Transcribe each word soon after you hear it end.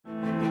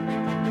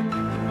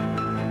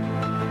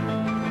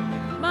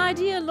My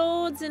dear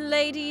lords and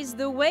ladies,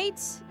 the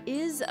wait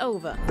is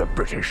over. The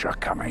British are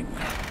coming.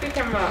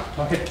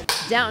 Okay.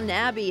 Downton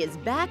Abbey is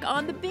back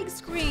on the big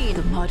screen.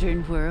 The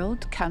modern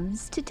world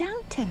comes to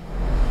Downton.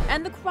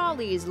 And the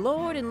Crawleys,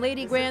 Lord and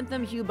Lady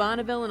Grantham, Hugh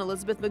Bonneville and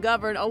Elizabeth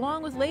McGovern,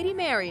 along with Lady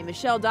Mary,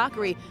 Michelle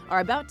Dockery, are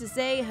about to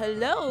say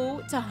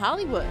hello to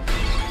Hollywood.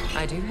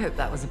 I do hope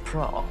that was a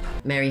prop.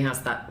 Mary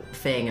has that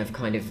thing of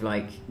kind of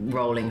like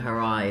rolling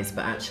her eyes,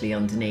 but actually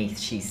underneath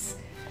she's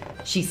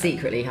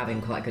secretly having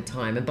quite a good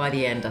time. And by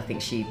the end, I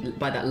think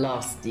by that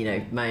last,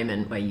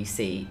 moment where you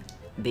see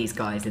these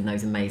guys in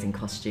those amazing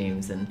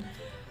costumes, and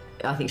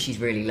I think she's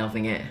really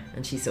loving it,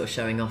 and she's sort of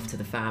showing off to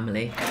the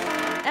family.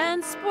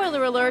 And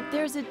spoiler alert,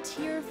 there's a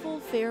tearful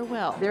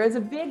farewell. There is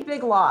a big,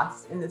 big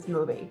loss in this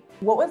movie.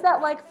 What was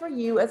that like for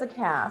you as a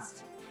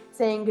cast,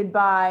 saying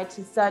goodbye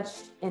to such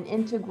an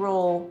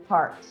integral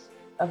part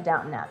of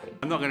Downton Abbey?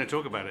 I'm not going to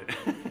talk about it.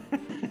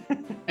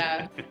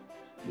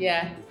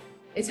 Yeah.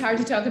 It's hard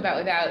to talk about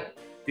without.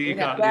 You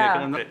can't. Yeah.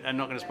 I'm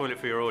not going to spoil it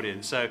for your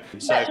audience. So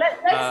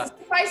let's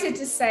suffice it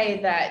to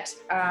say that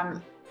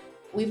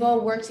we've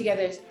all worked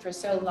together for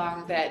so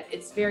long that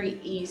it's very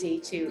easy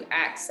to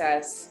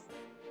access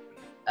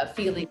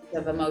feelings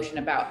of emotion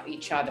about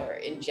each other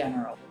in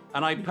general.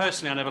 And I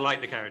never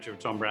liked the character of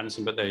Tom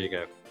Branson, but there you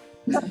go.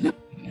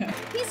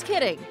 He's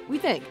kidding, we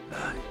think.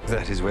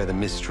 That is where the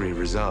mystery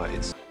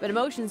resides. But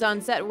emotions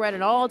on set were at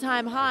an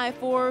all-time high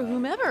for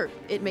whomever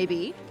it may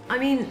be. I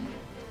mean,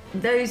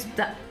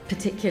 that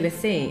particular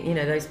scene,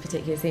 those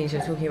particular scenes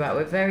you're talking about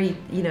were very,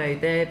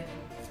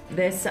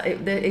 it's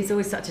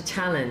always such a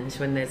challenge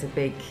when there's a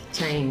big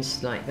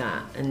change like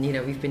that. And,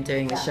 we've been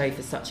doing the show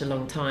for such a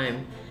long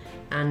time.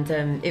 And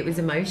it was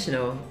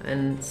emotional,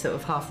 and sort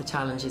of half the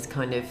challenge is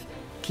kind of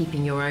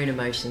keeping your own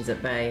emotions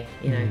at bay,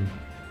 A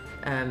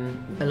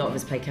lot of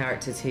us play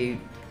characters who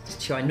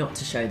try not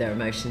to show their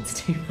emotions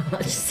too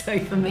much. So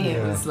for me,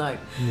 it was like,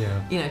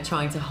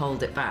 trying to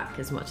hold it back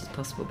as much as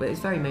possible. But it was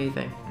very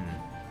moving.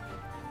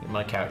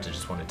 My character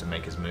just wanted to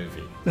make his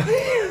movie.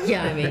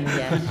 Yeah, I mean,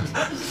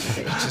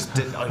 He just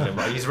didn't. I don't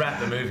know. He's wrapped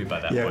the movie by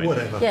that point. Yeah,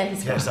 whatever. Yeah,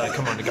 he's Yeah, so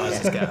come on, the guys,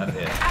 let's get up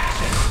here.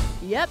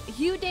 Yep,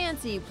 Hugh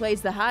Dancy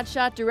plays the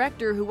hotshot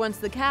director who wants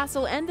the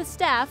castle and the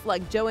staff,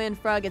 like Joanne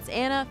Froggatt's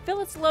Anna,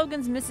 Phyllis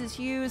Logan's Mrs.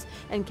 Hughes,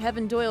 and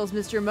Kevin Doyle's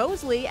Mr.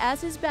 Mosley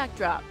as his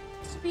backdrop.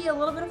 To be a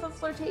little bit of a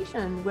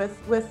flirtation with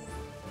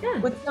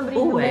somebody always.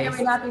 who may or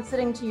may not be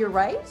sitting to your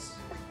right.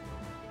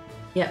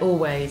 Yeah,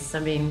 always. I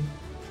mean,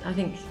 I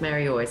think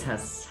Mary always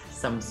has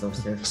some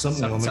sort of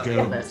Something on the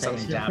go.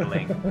 Something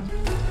dabbling.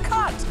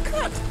 Cut!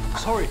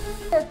 Sorry.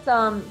 It's,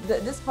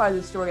 this part of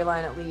the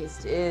storyline, at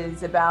least,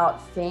 is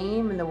about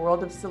fame in the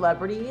world of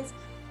celebrities.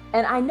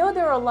 And I know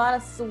there are a lot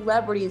of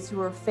celebrities who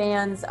are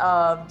fans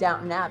of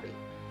Downton Abbey.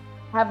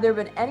 Have there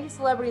been any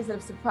celebrities that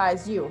have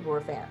surprised you who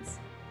are fans?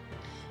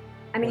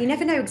 I mean, you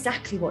never know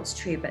exactly what's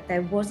true, but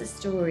there was a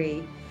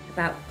story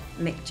about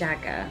Mick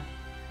Jagger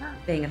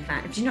being a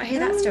fan. Did you not hear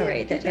that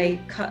story? That they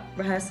cut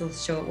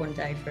rehearsals short one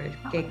day for a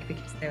gig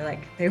because they were like,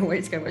 they all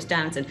wanted to go watch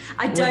Downton.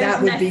 I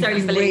don't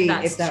necessarily believe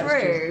that's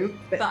true,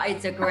 but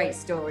it's a great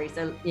story.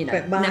 So,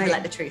 never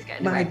let the truth get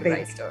in the way of a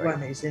great story.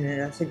 One is in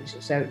it, I think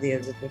it's out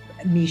there,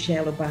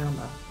 Michelle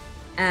Obama.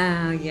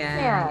 Oh,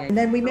 yeah. And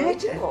then we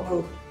met her.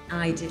 Oh,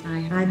 I did.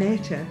 I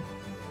met her.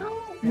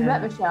 Oh, you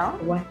met Michelle?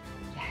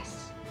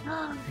 Yes.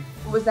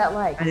 What was that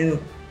like? I know.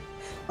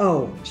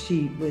 Oh,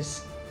 she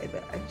was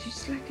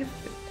just like a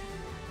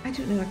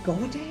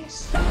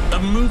goddess. A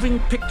moving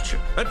picture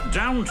at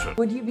Downton.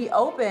 Would you be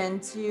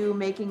open to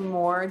making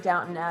more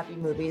Downton Abbey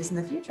movies in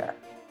the future?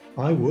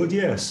 I would,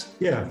 yes.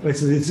 Yeah,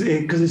 because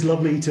it's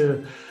lovely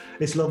to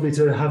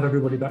have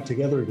everybody back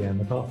together again,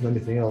 apart from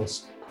anything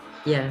else.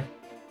 Yeah.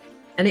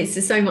 And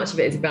it's so much of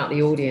it is about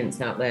the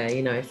audience out there.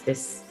 If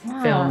this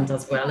film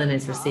does well and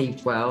is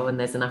received well, and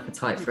there's an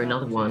appetite for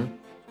another one,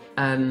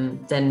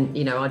 then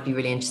I'd be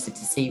really interested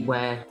to see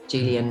where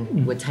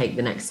Julian would take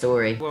the next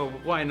story. Well,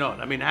 why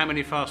not? I mean, how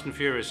many Fast and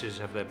Furiouses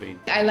have there been?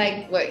 I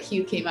like what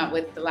Hugh came up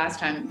with the last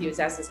time he was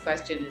asked this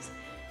question is,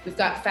 we've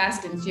got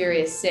Fast and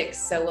Furious 6,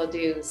 so we'll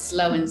do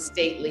Slow and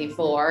Stately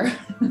 4.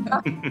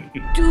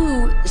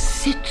 Do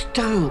sit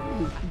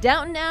down.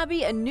 Downton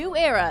Abbey, a new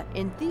era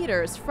in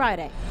theaters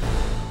Friday.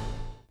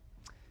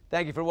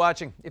 Thank you for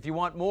watching. If you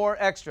want more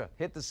extra,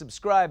 hit the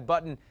subscribe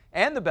button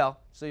and the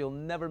bell so you'll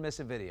never miss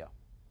a video.